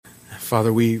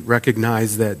Father, we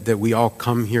recognize that we all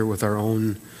come here with our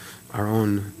own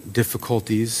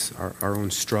difficulties, our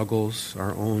own struggles,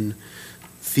 our own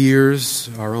fears,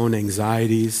 our own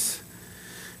anxieties.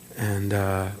 And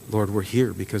Lord, we're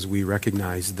here because we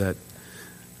recognize that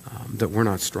we're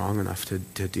not strong enough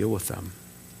to deal with them.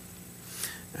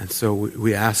 And so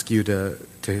we ask you to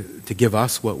give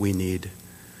us what we need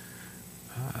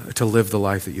to live the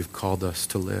life that you've called us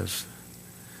to live.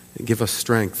 Give us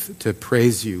strength to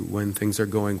praise you when things are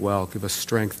going well. Give us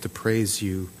strength to praise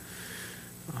you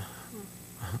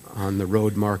on the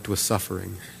road marked with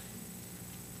suffering.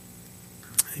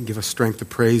 And give us strength to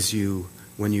praise you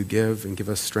when you give, and give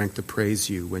us strength to praise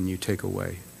you when you take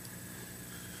away.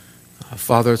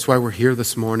 Father, that's why we're here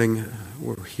this morning.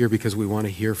 We're here because we want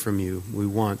to hear from you. We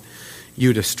want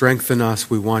you to strengthen us.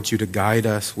 We want you to guide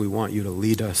us. We want you to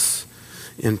lead us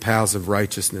in paths of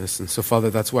righteousness. And so,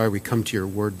 Father, that's why we come to your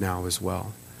word now as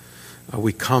well.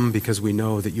 We come because we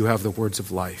know that you have the words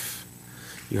of life.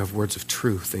 You have words of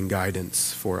truth and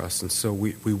guidance for us. And so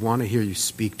we want to hear you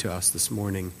speak to us this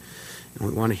morning. And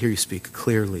we want to hear you speak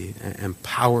clearly and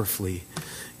powerfully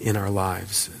in our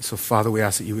lives. So, Father, we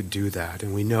ask that you would do that.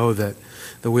 And we know that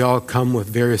we all come with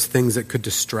various things that could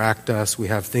distract us. We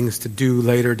have things to do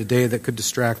later today that could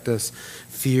distract us,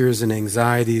 fears and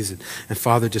anxieties. And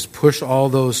Father, just push all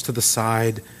those to the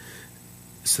side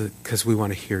because we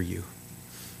want to hear you.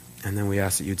 And then we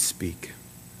ask that you'd speak.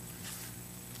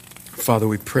 Father,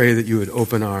 we pray that you would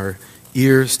open our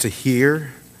ears to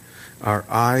hear, our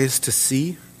eyes to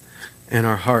see, and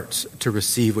our hearts to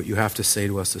receive what you have to say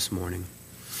to us this morning.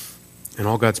 And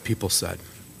all God's people said,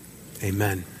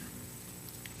 amen.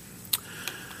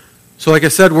 So like I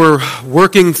said, we're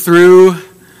working through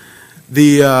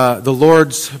the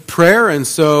Lord's Prayer. And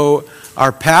so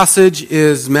our passage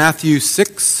is Matthew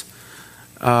 6,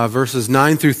 verses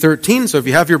 9 through 13. So if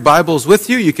you have your Bibles with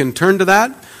you, you can turn to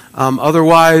that.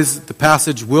 Otherwise, the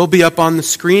passage will be up on the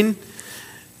screen.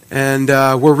 And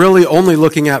we're really only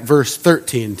looking at verse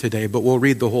 13 today, but we'll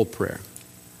read the whole prayer.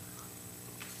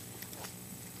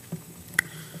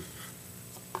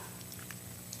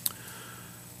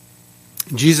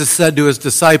 Jesus said to his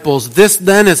disciples, "This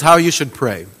then is how you should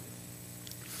pray.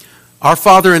 Our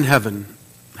Father in heaven,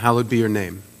 hallowed be your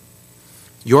name.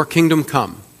 Your kingdom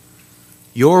come.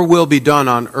 Your will be done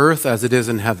on earth as it is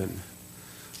in heaven.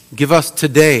 Give us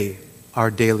today our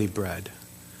daily bread.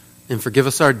 And forgive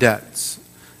us our debts,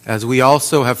 as we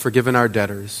also have forgiven our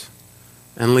debtors.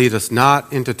 And lead us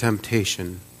not into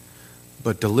temptation,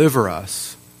 but deliver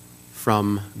us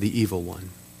from the evil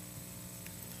one."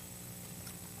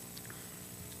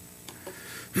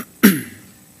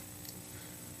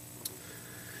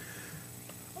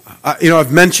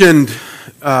 I've mentioned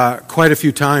quite a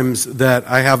few times that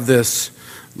I have this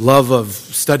love of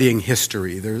studying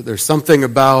history. There's something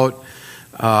about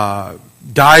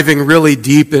diving really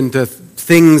deep into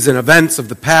things and events of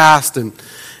the past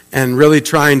and really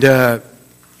trying to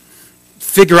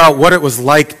figure out what it was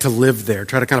like to live there.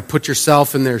 Try to kind of put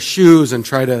yourself in their shoes and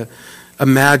try to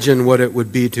imagine what it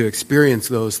would be to experience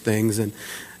those things.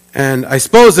 And I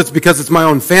suppose it's because it's my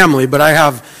own family, but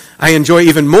I enjoy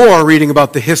even more reading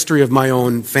about the history of my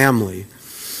own family.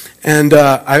 And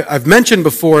I've mentioned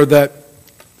before that,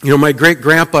 my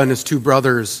great-grandpa and his two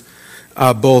brothers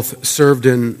both served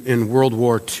in World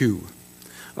War II.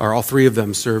 Or all three of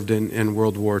them served in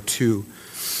World War II.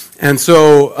 And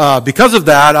so because of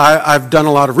that, I've done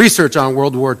a lot of research on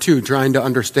World War II, trying to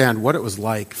understand what it was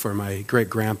like for my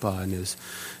great-grandpa and his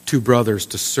two brothers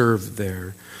to serve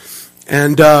there.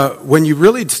 And when you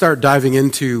really start diving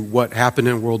into what happened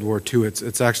in World War II,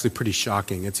 it's actually pretty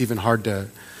shocking. It's even hard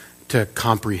to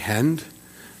comprehend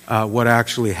what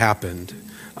actually happened.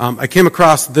 I came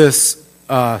across this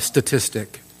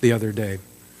statistic the other day.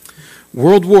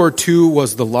 World War II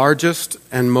was the largest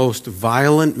and most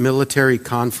violent military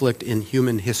conflict in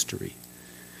human history.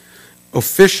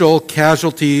 Official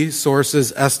casualty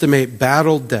sources estimate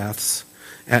battle deaths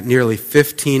at nearly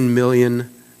 15 million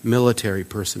military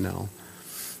personnel,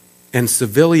 and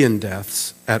civilian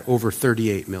deaths at over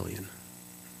 38 million.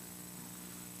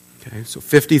 Okay, so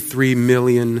 53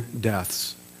 million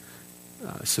deaths,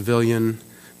 civilian,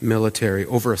 military,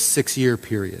 over a 6-year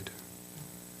period.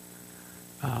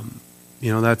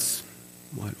 That's,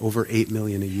 over 8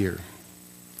 million a year.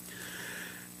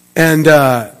 And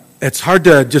it's hard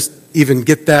to just even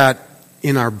get that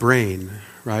in our brain,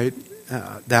 right?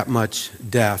 That much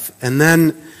death. And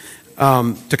then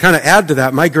to kind of add to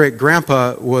that, my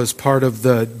great-grandpa was part of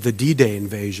the D-Day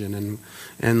invasion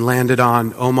and landed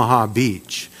on Omaha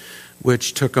Beach,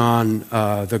 which took on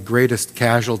the greatest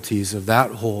casualties of that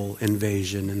whole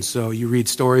invasion. And so you read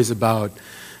stories about,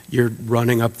 you're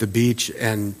running up the beach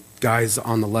and guys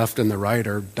on the left and the right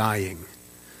are dying.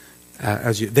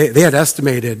 They had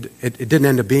estimated, it didn't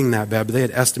end up being that bad, but they had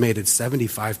estimated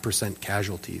 75%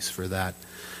 casualties for that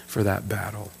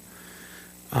battle.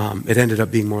 It ended up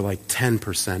being more like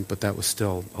 10%, but that was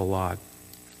still a lot.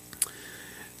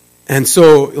 And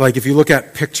so, like, if you look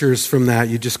at pictures from that,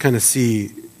 you just kind of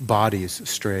see bodies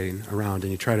straying around,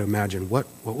 and you try to imagine what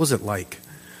was it like?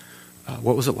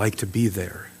 What was it like to be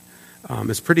there?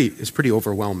 It's pretty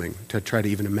overwhelming to try to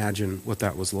even imagine what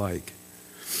that was like.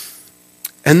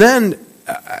 And then,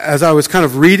 as I was kind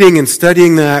of reading and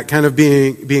studying that, kind of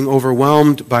being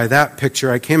overwhelmed by that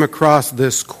picture, I came across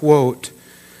this quote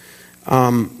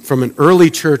from an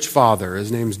early church father.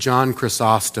 His name's John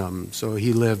Chrysostom. So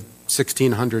he lived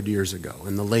 1,600 years ago,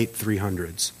 in the late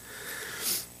 300s.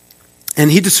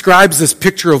 And he describes this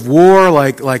picture of war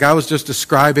like I was just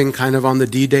describing kind of on the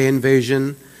D-Day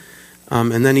invasion.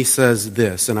 And then he says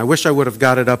this, and I wish I would have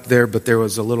got it up there, but there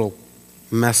was a little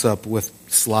mess up with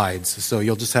slides. So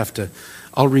you'll just have to,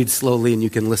 I'll read slowly and you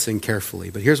can listen carefully.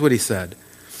 But here's what he said.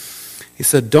 He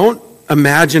said, "Don't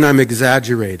imagine I'm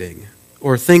exaggerating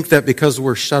or think that because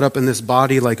we're shut up in this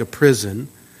body like a prison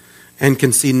and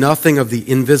can see nothing of the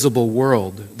invisible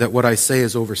world, that what I say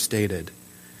is overstated.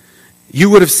 You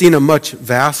would have seen a much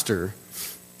vaster,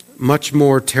 much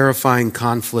more terrifying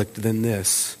conflict than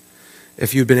this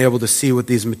if you'd been able to see with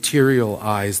these material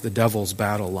eyes the devil's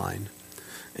battle line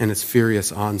and its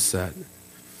furious onset.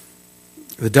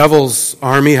 The devil's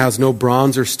army has no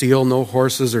bronze or steel, no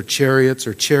horses or chariots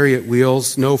or chariot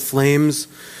wheels, no flames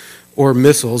or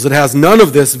missiles. It has none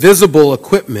of this visible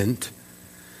equipment,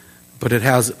 but it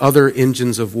has other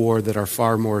engines of war that are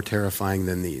far more terrifying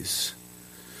than these.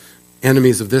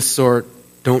 Enemies of this sort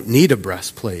don't need a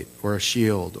breastplate or a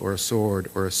shield or a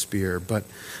sword or a spear, but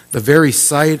the very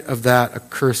sight of that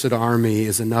accursed army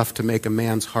is enough to make a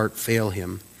man's heart fail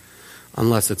him,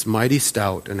 unless it's mighty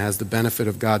stout and has the benefit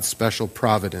of God's special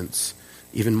providence,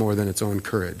 even more than its own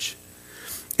courage.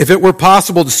 If it were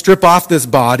possible to strip off this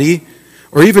body,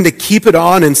 or even to keep it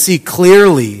on and see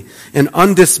clearly and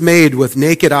undismayed with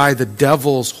naked eye the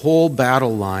devil's whole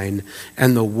battle line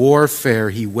and the warfare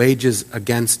he wages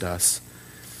against us,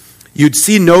 you'd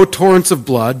see no torrents of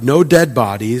blood, no dead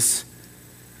bodies,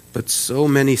 but so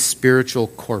many spiritual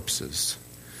corpses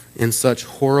in such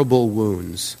horrible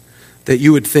wounds that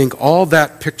you would think all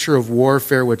that picture of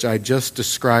warfare which I just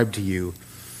described to you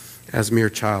as mere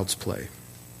child's play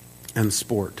and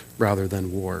sport rather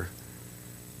than war.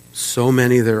 So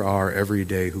many there are every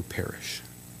day who perish."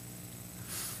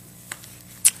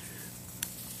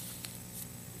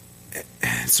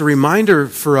 It's a reminder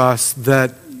for us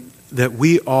that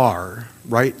we are,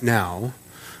 right now,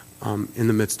 in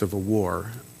the midst of a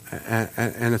war.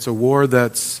 And it's a war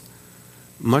that's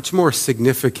much more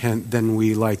significant than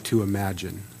we like to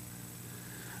imagine.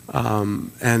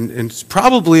 And it's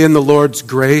probably in the Lord's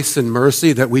grace and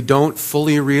mercy that we don't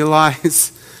fully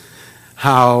realize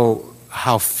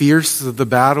how fierce the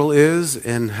battle is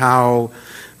and how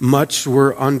much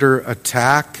we're under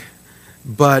attack.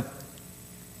 But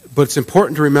it's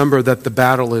important to remember that the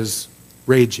battle is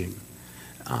raging,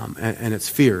 and it's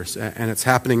fierce, and it's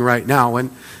happening right now.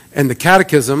 And the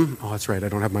Catechism, oh, that's right, I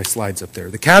don't have my slides up there.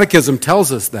 The Catechism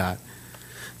tells us that.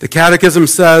 The Catechism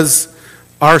says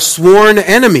our sworn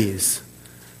enemies,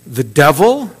 the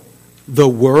devil, the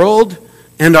world,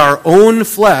 and our own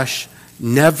flesh,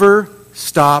 never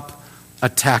stop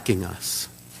attacking us.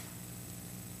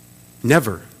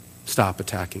 Never stop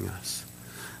attacking us.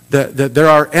 That there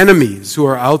are enemies who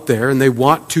are out there and they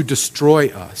want to destroy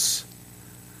us.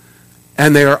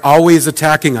 And they are always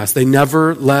attacking us. They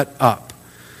never let up.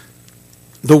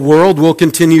 The world will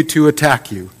continue to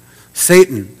attack you.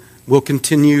 Satan will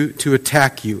continue to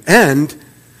attack you. And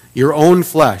your own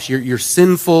flesh, your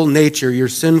sinful nature, your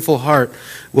sinful heart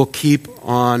will keep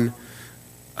on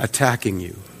attacking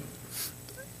you.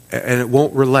 And it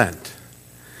won't relent.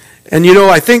 And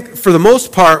I think for the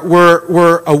most part,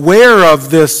 we're aware of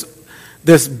this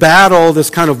battle, this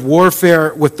kind of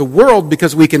warfare with the world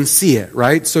because we can see it,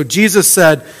 right? So Jesus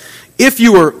said, if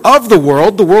you were of the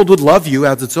world would love you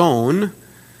as its own.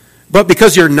 But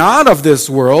because you're not of this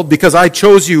world, because I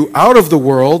chose you out of the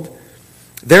world,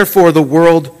 therefore the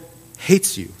world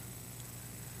hates you.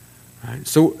 Right?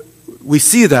 So we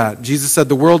see that. Jesus said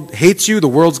the world hates you, the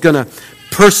world's going to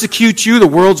persecute you, the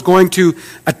world's going to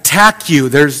attack you.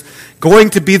 There's going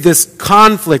to be this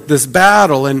conflict, this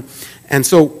battle, and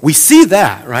so we see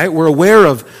that, right? We're aware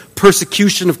of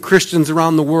persecution of Christians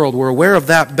around the world. We're aware of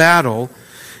that battle,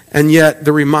 and yet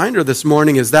the reminder this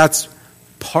morning is that's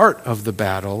part of the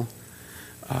battle,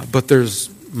 but there's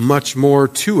much more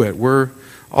to it. We're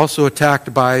also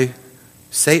attacked by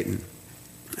Satan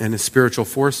and his spiritual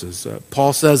forces.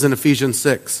 Paul says in Ephesians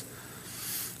 6,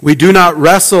 "We do not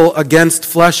wrestle against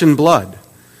flesh and blood,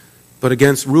 but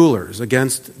against rulers,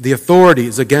 against the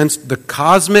authorities, against the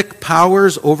cosmic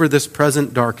powers over this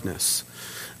present darkness,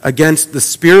 against the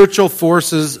spiritual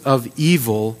forces of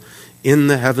evil in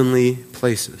the heavenly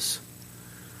places."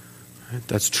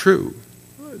 That's true.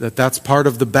 That's part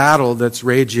of the battle that's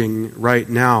raging right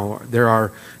now. There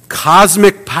are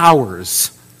cosmic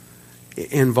powers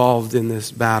involved in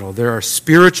this battle. There are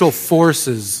spiritual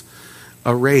forces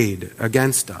arrayed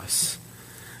against us.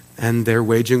 And they're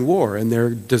waging war, and their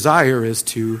desire is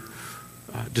to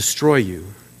destroy you.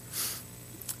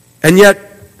 And yet,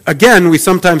 again, we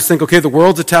sometimes think, okay, the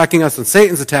world's attacking us and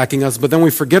Satan's attacking us, but then we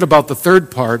forget about the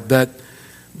third part, that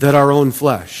our own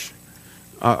flesh,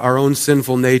 our own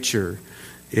sinful nature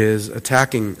is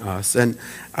attacking us. And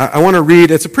I want to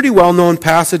read, it's a pretty well-known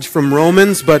passage from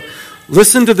Romans, but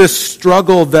listen to this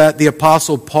struggle that the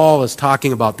Apostle Paul is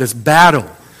talking about, this battle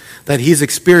that he's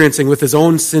experiencing with his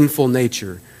own sinful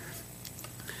nature.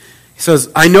 He says,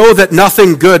 "I know that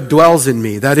nothing good dwells in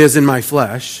me, that is, in my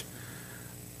flesh,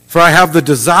 for I have the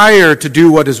desire to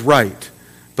do what is right,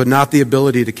 but not the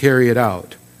ability to carry it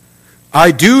out.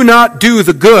 I do not do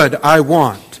the good I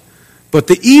want, but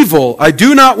the evil I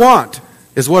do not want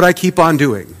is what I keep on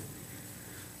doing.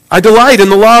 I delight in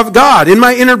the law of God, in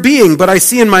my inner being, but I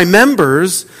see in my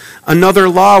members another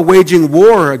law waging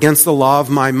war against the law of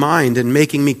my mind and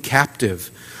making me captive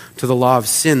to the law of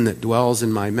sin that dwells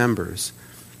in my members.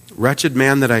 Wretched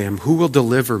man that I am, who will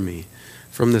deliver me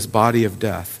from this body of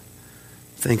death?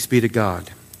 Thanks be to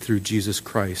God through Jesus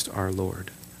Christ our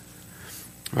Lord."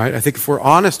 Right? I think if we're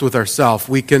honest with ourselves,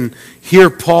 we can hear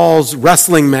Paul's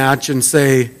wrestling match and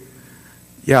say,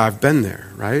 yeah, I've been there,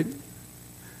 right?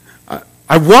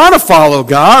 I want to follow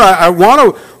God. I want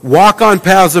to walk on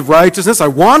paths of righteousness. I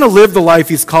want to live the life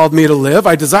He's called me to live.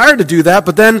 I desire to do that,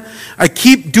 but then I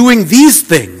keep doing these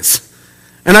things.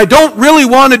 And I don't really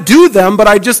want to do them, but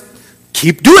I just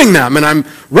keep doing them, and I'm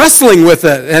wrestling with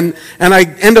it. And I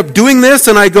end up doing this,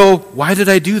 and I go, why did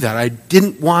I do that? I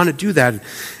didn't want to do that.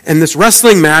 And this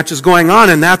wrestling match is going on,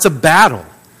 and that's a battle.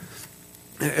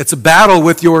 It's a battle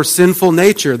with your sinful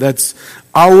nature that's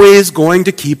always going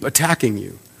to keep attacking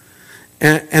you.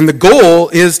 And the goal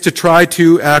is to try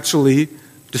to actually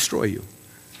destroy you.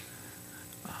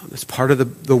 It's part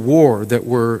of the war that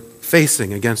we're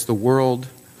facing against the world,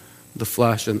 the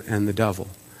flesh, and the devil.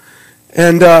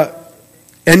 And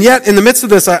yet, in the midst of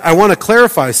this, I want to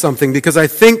clarify something, because I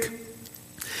think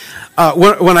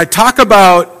when I talk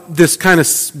about this kind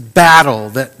of battle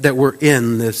that we're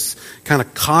in, this kind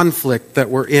of conflict that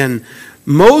we're in,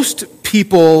 most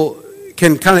people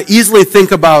can kind of easily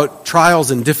think about trials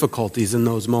and difficulties in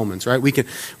those moments, right? We can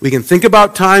think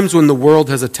about times when the world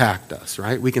has attacked us,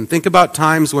 right? We can think about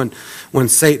times when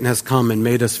Satan has come and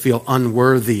made us feel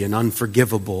unworthy and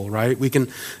unforgivable, right? We can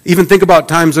even think about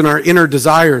times when our inner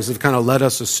desires have kind of led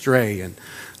us astray and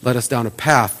led us down a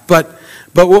path. But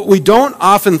what we don't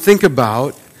often think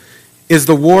about is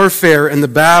the warfare and the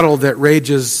battle that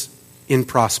rages in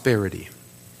prosperity,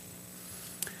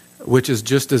 which is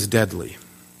just as deadly,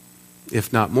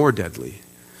 if not more deadly,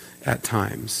 at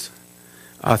times.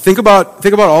 Think about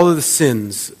all of the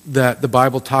sins that the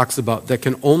Bible talks about that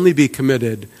can only be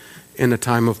committed in a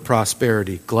time of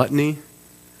prosperity. Gluttony,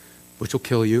 which will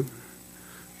kill you.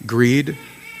 Greed,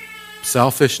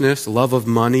 selfishness, love of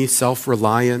money,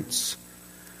 self-reliance.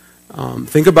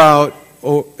 Think about,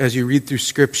 as you read through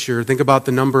Scripture, think about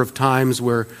the number of times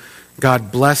where God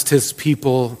blessed His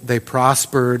people, they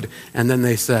prospered, and then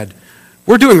they said,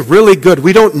 we're doing really good,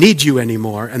 we don't need you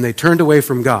anymore, and they turned away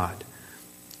from God.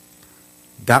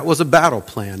 That was a battle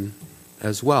plan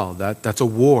as well. That's a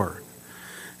war.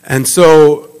 And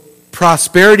so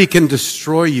prosperity can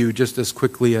destroy you just as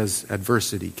quickly as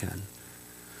adversity can.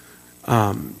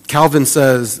 Calvin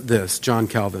says this, John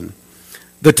Calvin,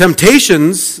 "The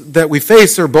temptations that we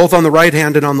face are both on the right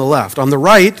hand and on the left. On the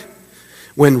right,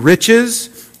 when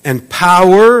riches and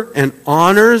power and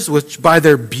honors, which by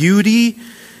their beauty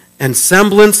and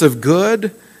semblance of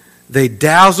good, they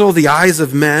dazzle the eyes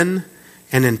of men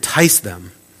and entice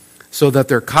them, so that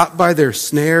they're caught by their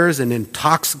snares and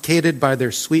intoxicated by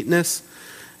their sweetness,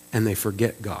 and they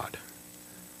forget God."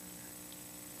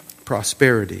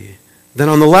 Prosperity. Then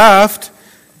on the left,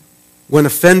 when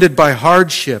offended by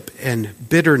hardship and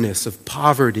bitterness of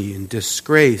poverty and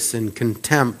disgrace and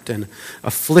contempt and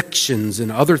afflictions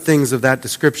and other things of that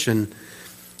description,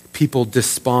 people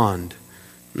despond.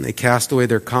 And they cast away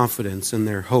their confidence and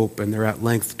their hope, and they're at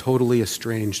length totally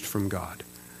estranged from God.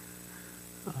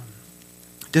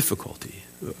 Difficulty.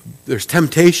 there's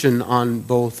temptation on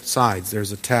both sides.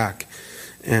 There's attack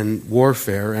and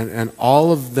warfare, and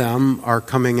all of them are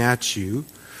coming at you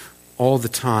all the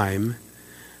time.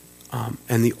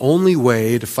 And the only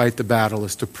way to fight the battle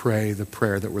is to pray the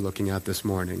prayer that we're looking at this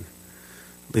morning.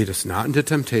 Lead us not into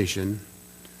temptation,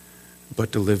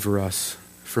 but deliver us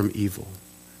from evil.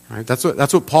 Right? That's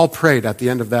what Paul prayed at the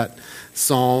end of that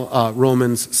Psalm,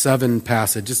 Romans 7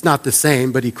 passage. It's not the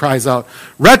same, but he cries out,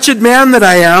 "Wretched man that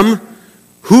I am,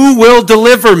 who will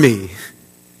deliver me?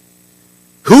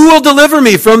 Who will deliver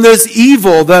me from this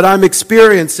evil that I'm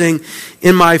experiencing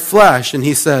in my flesh?" And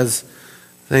he says,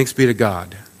 thanks be to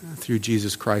God through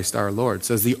Jesus Christ our Lord. It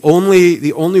says the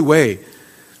only way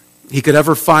he could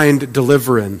ever find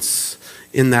deliverance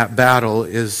in that battle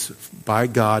is by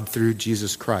God through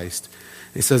Jesus Christ.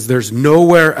 He says there's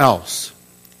nowhere else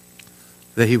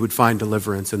that he would find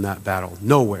deliverance in that battle.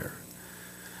 Nowhere.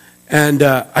 And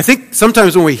I think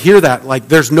sometimes when we hear that, like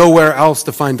there's nowhere else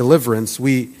to find deliverance,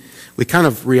 we kind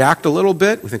of react a little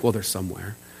bit. We think, well, there's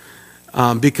somewhere.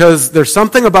 Because there's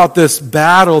something about this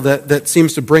battle that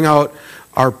seems to bring out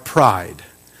our pride.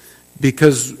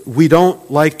 Because we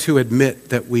don't like to admit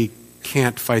that we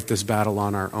can't fight this battle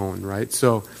on our own, right?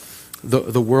 So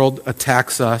the world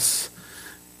attacks us,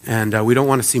 and we don't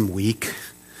want to seem weak.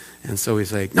 And so we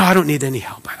say, no, I don't need any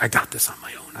help. I got this on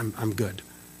my own. I'm good,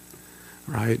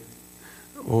 right?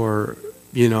 Or,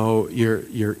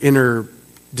 your inner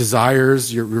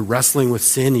desires, you're wrestling with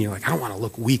sin, and you're like, I don't want to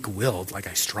look weak-willed, like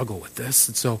I struggle with this.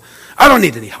 And so I don't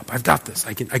need any help. I've got this.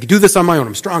 I can do this on my own.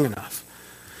 I'm strong enough,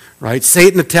 right?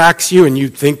 Satan attacks you, and you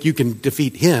think you can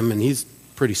defeat him, and he's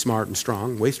pretty smart and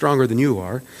strong, way stronger than you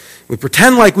are. We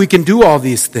pretend like we can do all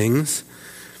these things,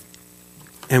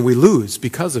 and we lose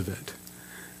because of it.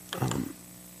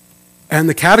 And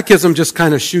the Catechism just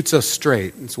kind of shoots us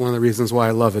straight. It's one of the reasons why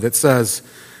I love it. It says,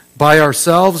 by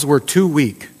ourselves we're too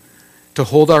weak to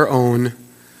hold our own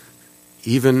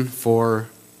even for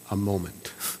a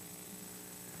moment.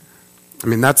 I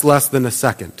mean, that's less than a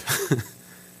second.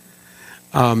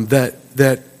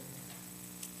 That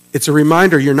it's a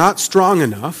reminder you're not strong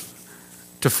enough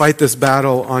to fight this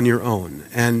battle on your own.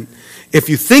 And if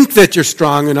you think that you're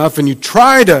strong enough and you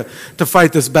try to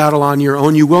fight this battle on your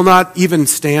own, you will not even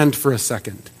stand for a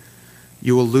second.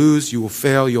 You will lose, you will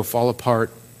fail, you'll fall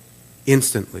apart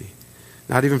instantly.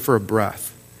 Not even for a breath.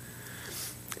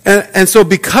 And so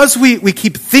because we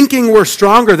keep thinking we're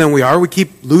stronger than we are, we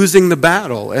keep losing the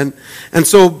battle. And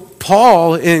so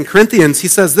Paul in Corinthians, he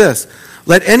says this,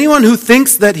 let anyone who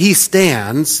thinks that he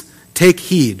stands take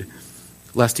heed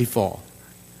lest he fall.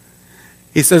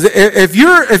 He says, if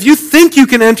you think you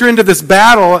can enter into this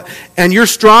battle and you're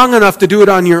strong enough to do it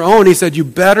on your own, he said, you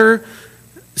better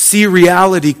see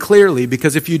reality clearly,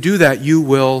 because if you do that, you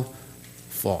will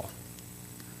fall.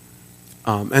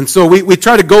 And so we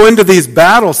try to go into these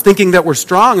battles thinking that we're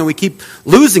strong, and we keep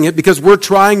losing it because we're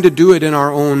trying to do it in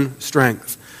our own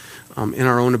strength, in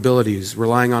our own abilities,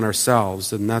 relying on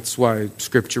ourselves. And that's why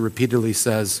Scripture repeatedly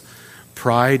says,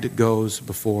 pride goes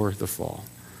before the fall.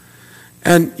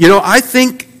 And, I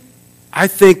think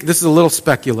this is a little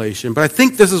speculation, but I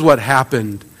think this is what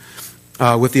happened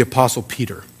with the Apostle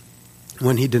Peter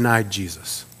when he denied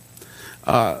Jesus.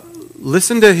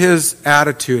 Listen to his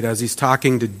attitude as he's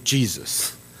talking to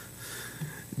Jesus.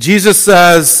 Jesus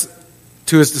says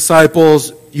to his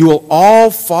disciples, you will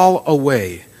all fall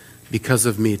away because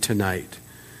of me tonight.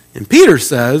 And Peter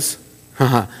says,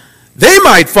 they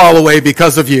might fall away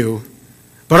because of you,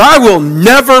 but I will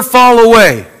never fall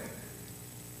away.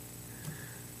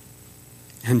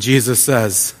 And Jesus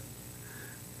says,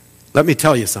 let me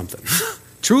tell you something.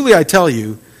 Truly I tell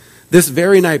you, this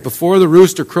very night before the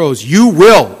rooster crows, you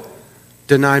will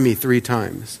deny me 3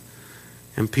 times.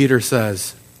 And Peter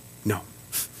says, no.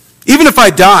 Even if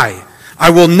I die, I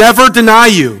will never deny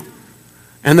you.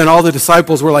 And then all the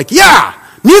disciples were like, yeah,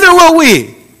 neither will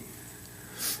we.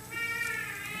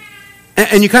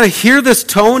 And you kind of hear this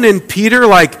tone in Peter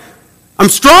like, I'm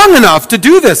strong enough to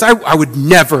do this. I would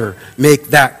never make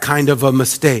that kind of a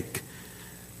mistake.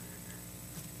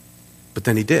 But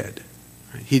then he did.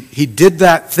 He did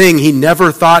that thing he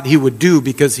never thought he would do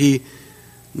because he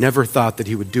never thought that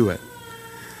he would do it.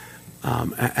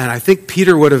 And I think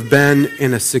Peter would have been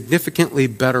in a significantly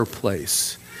better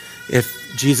place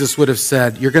if Jesus would have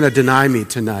said, you're going to deny me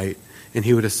tonight. And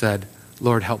he would have said,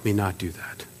 Lord, help me not do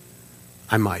that.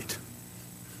 I might.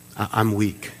 I'm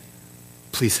weak.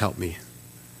 Please help me.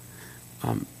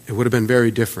 It would have been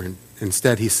very different.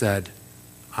 Instead, he said,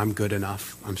 I'm good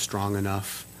enough. I'm strong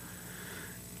enough.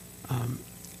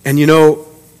 And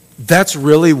that's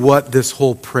really what this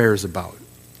whole prayer is about.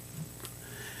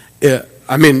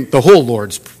 I mean, the whole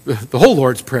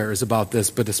Lord's Prayer is about this,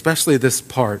 but especially this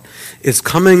part is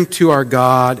coming to our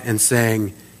God and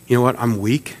saying, you know what, I'm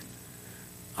weak,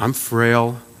 I'm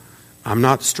frail, I'm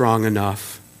not strong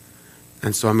enough,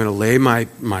 and so I'm going to lay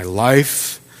my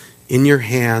life in your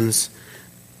hands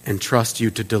and trust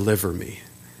you to deliver me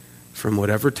from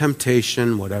whatever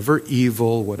temptation, whatever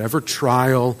evil, whatever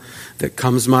trial that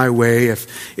comes my way.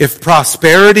 If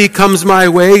prosperity comes my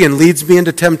way and leads me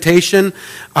into temptation,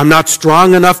 I'm not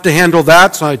strong enough to handle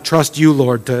that, so I trust you,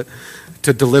 Lord, to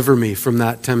deliver me from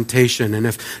that temptation. And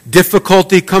if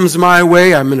difficulty comes my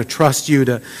way, I'm going to trust you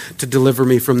to deliver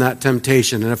me from that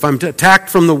temptation. And if I'm attacked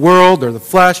from the world or the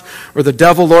flesh or the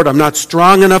devil, Lord, I'm not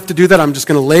strong enough to do that. I'm just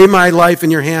going to lay my life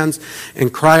in your hands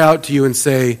and cry out to you and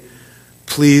say,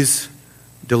 please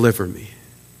deliver me.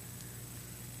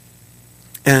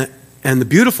 And the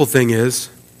beautiful thing is,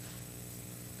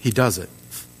 he does it.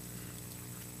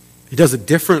 He does it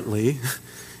differently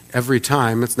every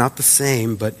time. It's not the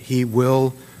same, but he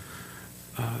will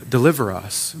deliver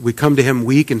us. We come to him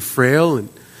weak and frail,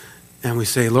 and we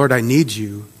say, Lord, I need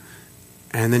you.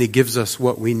 And then he gives us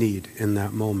what we need in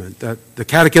that moment. That the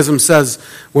Catechism says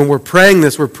when we're praying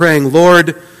this, we're praying,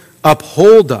 Lord,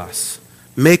 uphold us.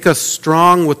 Make us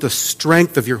strong with the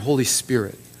strength of your Holy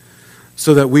Spirit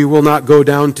so that we will not go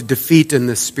down to defeat in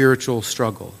this spiritual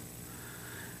struggle.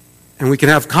 And we can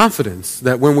have confidence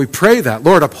that when we pray that,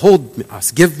 Lord, uphold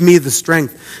us, give me the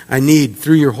strength I need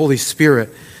through your Holy Spirit,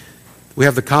 we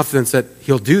have the confidence that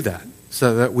he'll do that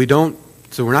so that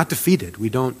we're not defeated. We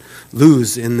don't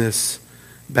lose in this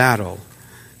battle.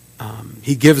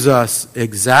 He gives us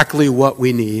exactly what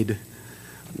we need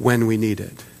when we need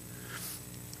it.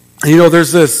 And you know,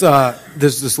 there's this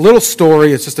little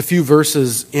story, it's just a few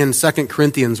verses in 2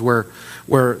 Corinthians where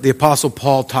the Apostle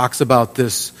Paul talks about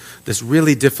this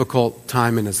really difficult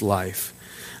time in his life.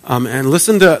 And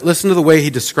listen to the way he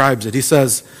describes it. He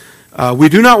says, we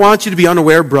do not want you to be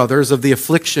unaware, brothers, of the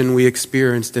affliction we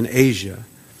experienced in Asia.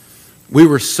 We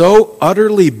were so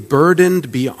utterly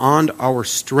burdened beyond our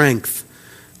strength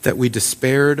that we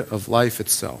despaired of life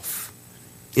itself.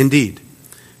 Indeed,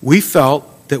 we felt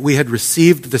that we had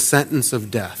received the sentence of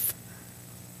death.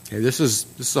 Okay, this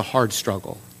is a hard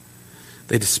struggle.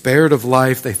 They despaired of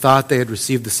life. They thought they had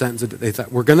received the sentence. They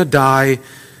thought, we're going to die.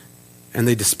 And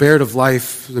they despaired of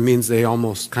life. That means they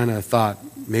almost kind of thought,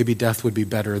 maybe death would be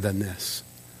better than this.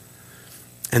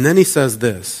 And then he says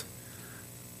this,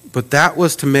 but that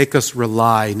was to make us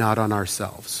rely not on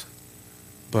ourselves,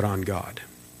 but on God,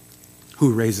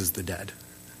 who raises the dead.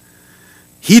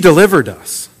 He delivered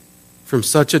us from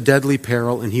such a deadly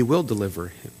peril, and he will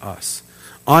deliver us.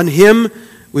 On him,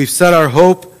 we've set our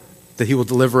hope that he will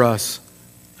deliver us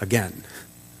again.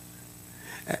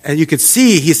 And you could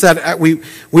see, he said, we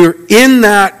were in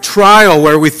that trial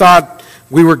where we thought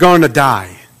we were going to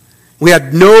die. We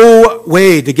had no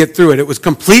way to get through it. It was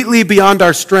completely beyond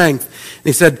our strength. And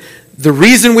he said, the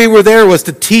reason we were there was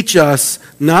to teach us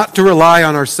not to rely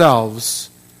on ourselves,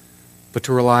 but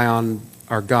to rely on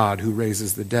our God who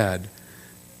raises the dead.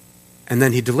 And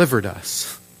then he delivered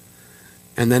us.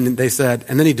 And then they said,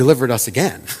 and then he delivered us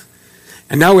again.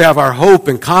 And now we have our hope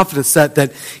and confidence set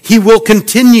that he will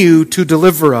continue to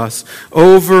deliver us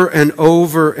over and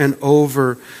over and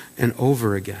over and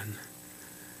over again.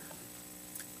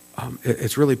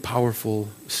 It's really powerful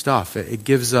stuff. It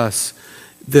gives us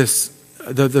this,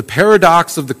 the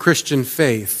paradox of the Christian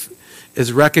faith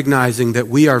is recognizing that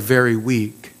we are very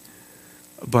weak,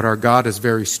 but our God is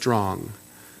very strong.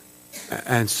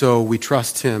 And so we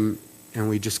trust him and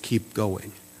we just keep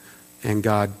going. And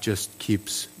God just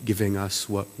keeps giving us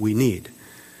what we need.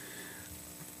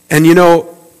 And you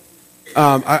know,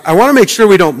 I want to make sure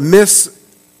we don't miss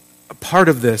a part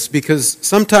of this, because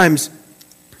sometimes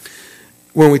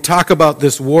when we talk about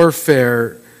this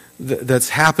warfare that's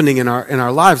happening in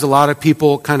our lives, a lot of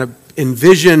people kind of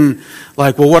envision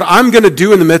like, well, what I'm going to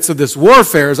do in the midst of this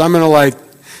warfare is I'm going to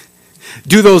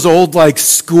do those old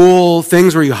school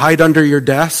things where you hide under your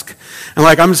desk. And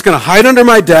I'm just going to hide under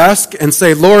my desk and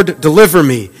say, Lord, deliver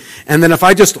me. And then if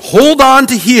I just hold on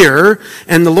to here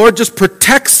and the Lord just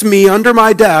protects me under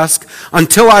my desk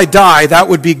until I die, that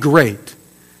would be great.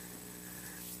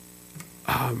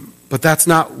 But that's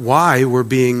not why we're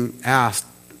being asked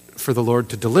for the Lord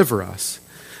to deliver us.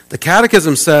 The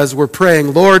Catechism says we're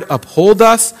praying, Lord, uphold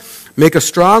us, make us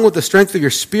strong with the strength of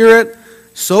your Spirit,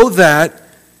 so that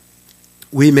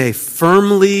we may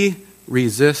firmly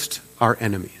resist our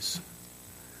enemies.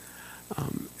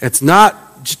 It's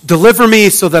not deliver me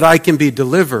so that I can be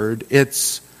delivered.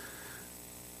 It's,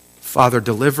 Father,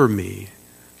 deliver me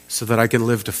so that I can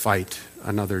live to fight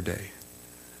another day.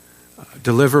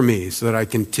 Deliver me so that I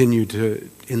continue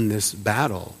in this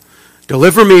battle.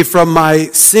 Deliver me from my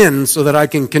sin so that I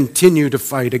can continue to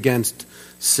fight against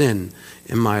sin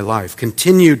in my life.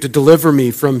 Continue to deliver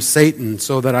me from Satan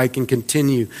so that I can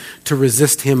continue to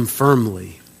resist him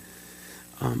firmly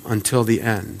until the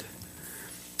end.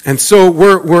 And so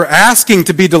we're asking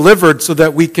to be delivered so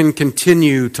that we can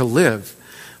continue to live,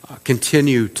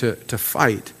 continue to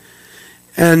fight.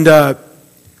 And,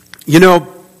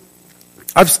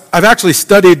 I've actually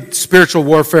studied spiritual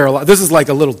warfare a lot. This is like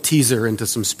a little teaser into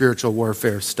some spiritual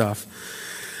warfare stuff.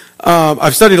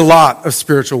 I've studied a lot of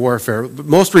spiritual warfare.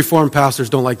 Most Reformed pastors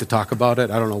don't like to talk about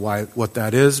it. I don't know what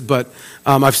that is, but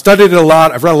I've studied it a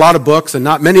lot. I've read a lot of books, and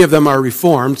not many of them are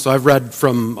Reformed, so I've read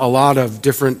from a lot of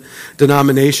different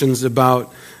denominations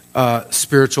about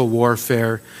spiritual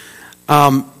warfare.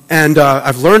 And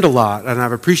I've learned a lot, and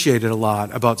I've appreciated a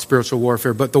lot about spiritual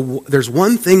warfare, but there's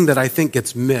one thing that I think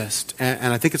gets missed,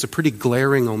 and I think it's a pretty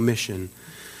glaring omission.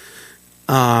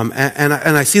 And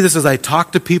I see this as I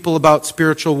talk to people about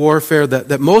spiritual warfare,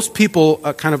 that most people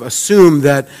kind of assume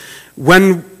that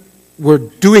when we're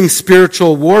doing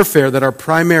spiritual warfare, that our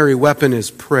primary weapon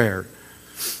is prayer,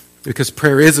 because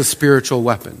prayer is a spiritual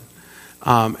weapon.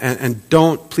 And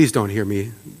please don't hear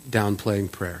me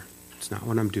downplaying prayer. It's not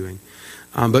what I'm doing.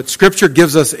 But Scripture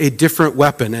gives us a different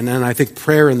weapon, and then I think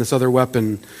prayer and this other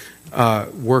weapon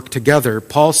work together.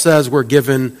 Paul says we're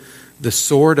given the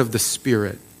sword of the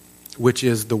Spirit, which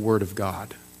is the Word of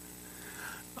God.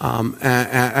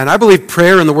 And I believe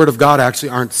prayer and the Word of God actually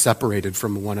aren't separated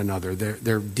from one another.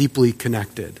 They're deeply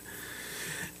connected.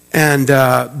 And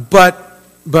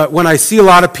but when I see a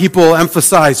lot of people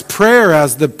emphasize prayer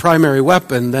as the primary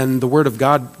weapon, then the Word of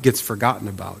God gets forgotten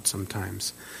about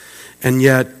sometimes. And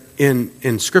yet,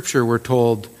 in Scripture, we're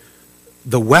told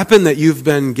the weapon that you've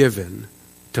been given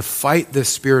to fight this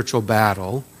spiritual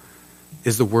battle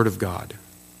is the Word of God.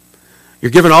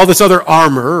 You're given all this other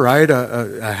armor, right?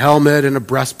 A helmet and a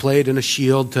breastplate and a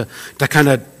shield to kind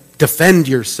of defend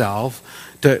yourself,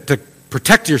 to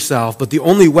protect yourself, but the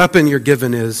only weapon you're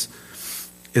given is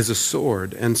a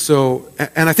sword. And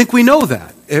I think we know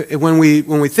that when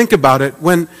we think about it.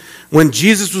 When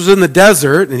Jesus was in the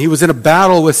desert and he was in a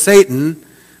battle with Satan,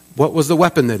 what was the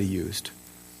weapon that he used?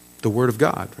 The Word of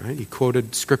God, right? He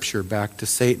quoted Scripture back to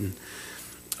Satan.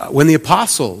 When the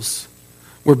apostles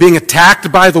were being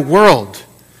attacked by the world,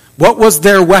 what was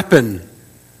their weapon?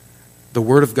 The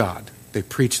Word of God. They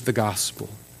preached the gospel,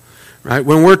 right?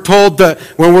 When we're told that,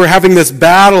 when we're having this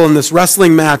battle and this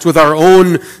wrestling match with our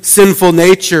own sinful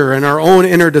nature and our own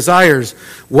inner desires,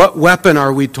 what weapon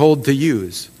are we told to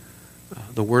use?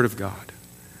 The Word of God.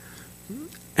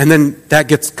 And then that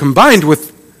gets combined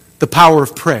with the power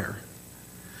of prayer.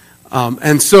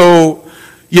 And so,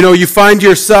 you find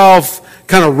yourself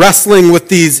kind of wrestling with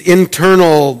these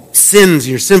internal sins,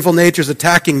 your sinful natures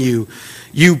attacking you.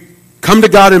 You come to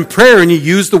God in prayer and you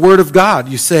use the Word of God.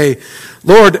 You say,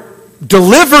 Lord,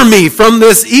 deliver me from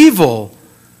this evil,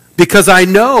 because I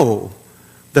know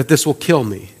that this will kill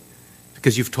me,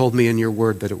 because you've told me in your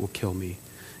Word that it will kill me.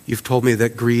 You've told me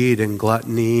that greed and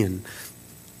gluttony and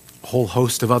a whole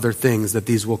host of other things, that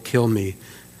these will kill me.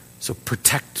 So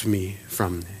protect me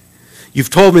from them. You've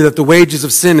told me that the wages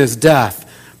of sin is death.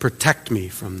 Protect me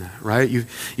from that, right? You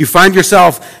find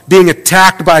yourself being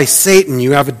attacked by Satan.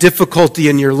 You have a difficulty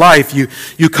in your life.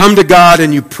 You come to God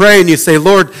and you pray and you say,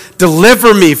 Lord,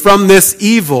 deliver me from this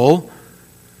evil.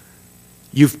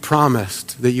 You've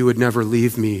promised that you would never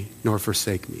leave me nor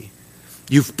forsake me.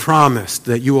 You've promised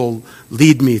that you will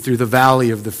lead me through the valley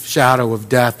of the shadow of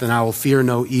death, and I will fear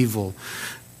no evil.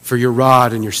 For your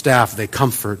rod and your staff, they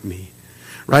comfort me.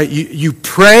 Right? You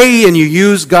pray and you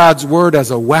use God's Word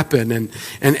as a weapon, and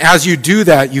as you do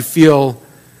that, you feel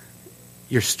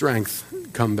your strength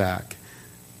come back.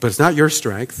 But it's not your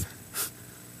strength.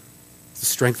 It's the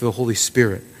strength of the Holy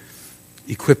Spirit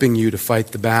equipping you to fight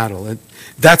the battle. And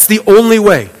that's the only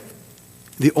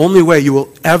way you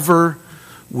will ever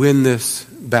win this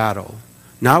battle.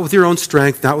 Not with your own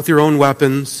strength, not with your own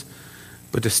weapons,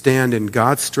 but to stand in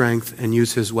God's strength and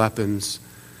use His weapons.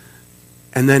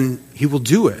 And then He will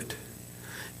do it.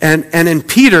 And in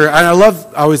Peter, and I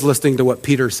love always listening to what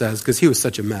Peter says, because he was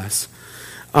such a mess.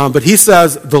 But he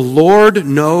says, the Lord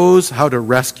knows how to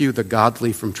rescue the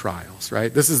godly from trials,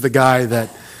 right? This is the guy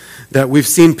that we've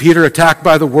seen Peter attacked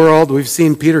by the world. We've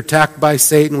seen Peter attacked by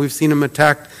Satan. We've seen him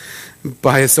attacked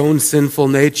by his own sinful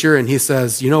nature. And he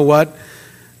says, you know what?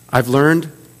 I've learned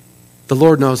the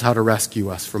Lord knows how to rescue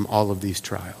us from all of these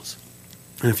trials.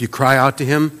 And if you cry out to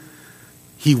Him,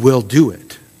 He will do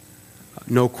it.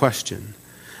 No question.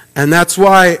 And that's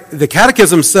why the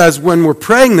Catechism says when we're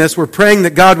praying this, we're praying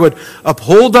that God would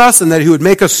uphold us and that he would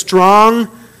make us strong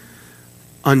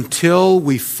until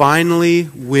we finally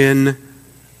win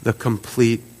the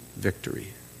complete victory.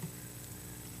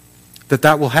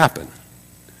 That will happen.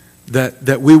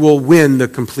 That we will win the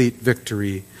complete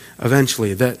victory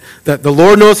eventually. That the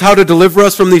Lord knows how to deliver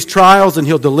us from these trials, and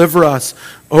he'll deliver us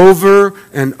over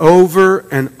and over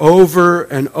and over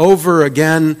and over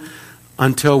again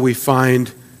until we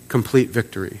find complete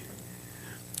victory.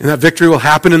 And that victory will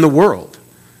happen in the world.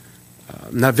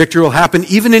 And that victory will happen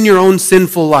even in your own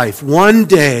sinful life. One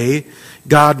day,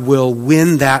 God will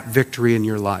win that victory in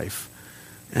your life,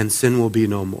 and sin will be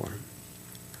no more.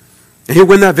 And he'll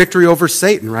win that victory over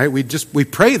Satan, right? We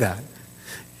pray that.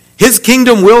 His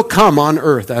kingdom will come on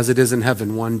earth as it is in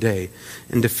heaven one day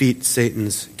and defeat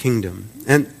Satan's kingdom.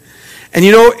 And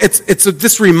it's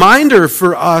this reminder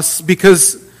for us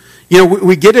because,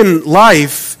 we get in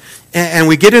life and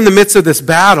we get in the midst of this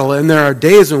battle, and there are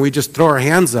days when we just throw our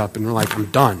hands up and we're like, I'm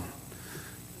done.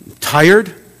 I'm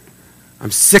tired. I'm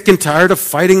sick and tired of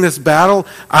fighting this battle.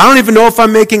 I don't even know if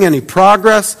I'm making any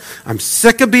progress. I'm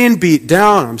sick of being beat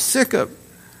down. I'm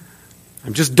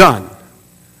just done.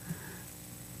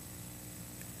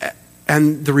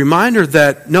 And the reminder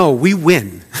that, no, we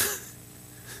win,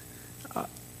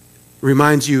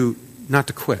 reminds you not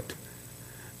to quit.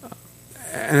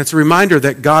 And it's a reminder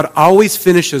that God always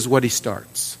finishes what he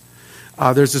starts.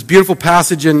 There's this beautiful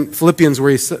passage in Philippians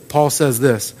where Paul says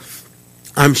this,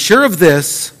 I'm sure of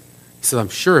this, he says, I'm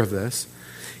sure of this,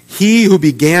 he who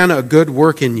began a good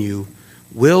work in you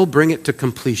will bring it to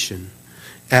completion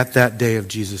at that day of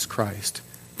Jesus Christ.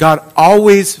 God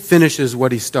always finishes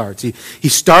what he starts. He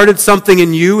started something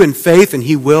in you in faith, and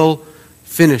he will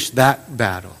finish that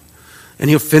battle. And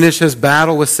he'll finish his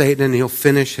battle with Satan, and he'll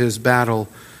finish his battle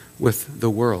with the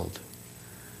world.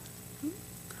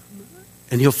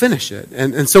 And he'll finish it.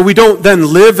 And so we don't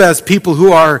then live as people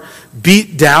who are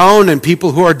beat down and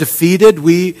people who are defeated.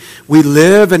 We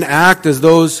live and act as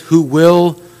those who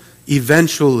will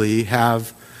eventually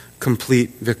have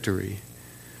complete victory.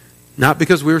 Not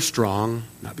because we were strong,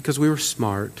 not because we were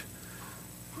smart,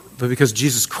 but because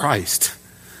Jesus Christ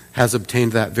has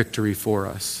obtained that victory for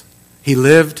us. He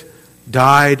lived,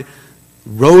 died,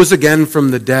 rose again from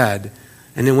the dead,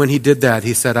 and then when he did that,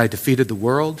 he said, I defeated the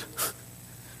world,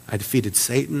 I defeated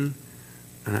Satan,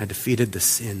 and I defeated the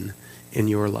sin in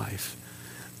your life.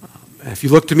 If you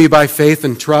look to me by faith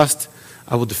and trust,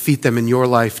 I will defeat them in your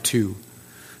life too.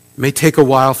 It may take a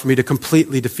while for me to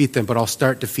completely defeat them, but I'll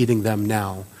start defeating them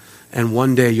now. And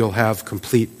one day you'll have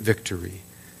complete victory.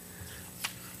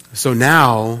 So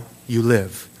now you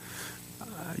live.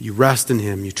 You rest in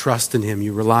him, you trust in him,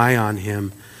 you rely on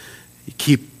him. You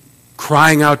keep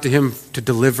crying out to him to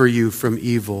deliver you from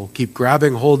evil. Keep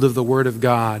grabbing hold of the word of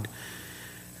God.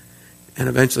 And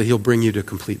eventually he'll bring you to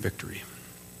complete victory.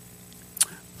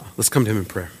 Let's come to him in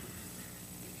prayer.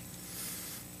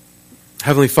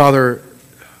 Heavenly Father,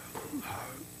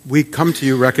 we come to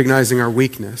you recognizing our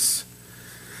weakness.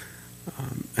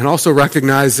 And also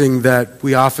recognizing that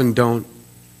we often don't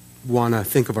want to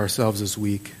think of ourselves as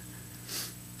weak.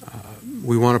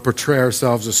 We want to portray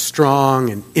ourselves as strong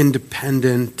and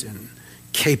independent and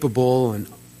capable and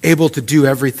able to do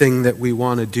everything that we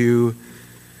want to do.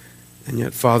 And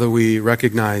yet, Father, we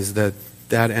recognize that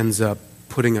ends up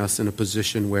putting us in a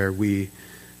position where we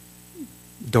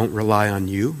don't rely on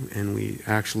you and we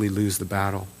actually lose the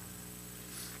battle.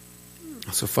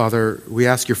 So, Father, we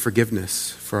ask your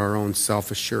forgiveness for our own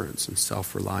self-assurance and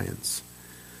self-reliance,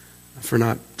 for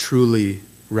not truly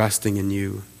resting in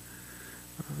you.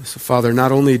 So, Father,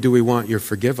 not only do we want your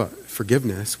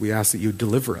forgiveness, we ask that you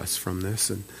deliver us from this,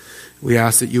 and we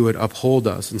ask that you would uphold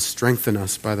us and strengthen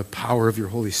us by the power of your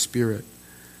Holy Spirit,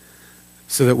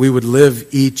 so that we would live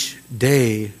each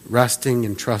day resting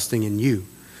and trusting in you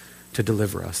to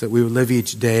deliver us, that we would live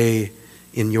each day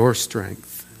in your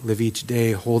strength. Live each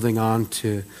day holding on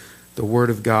to the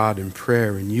Word of God and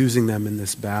prayer and using them in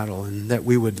this battle, and that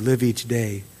we would live each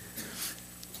day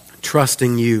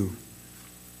trusting you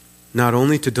not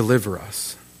only to deliver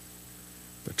us,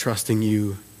 but trusting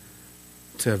you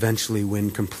to eventually win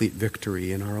complete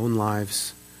victory in our own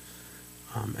lives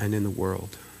and in the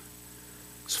world.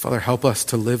 So, Father, help us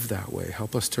to live that way.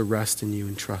 Help us to rest in you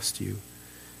and trust you.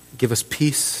 Give us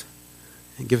peace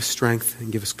and give us strength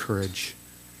and give us courage.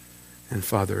 And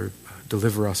Father,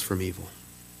 deliver us from evil.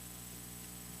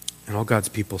 And all God's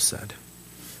people said,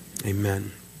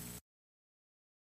 amen.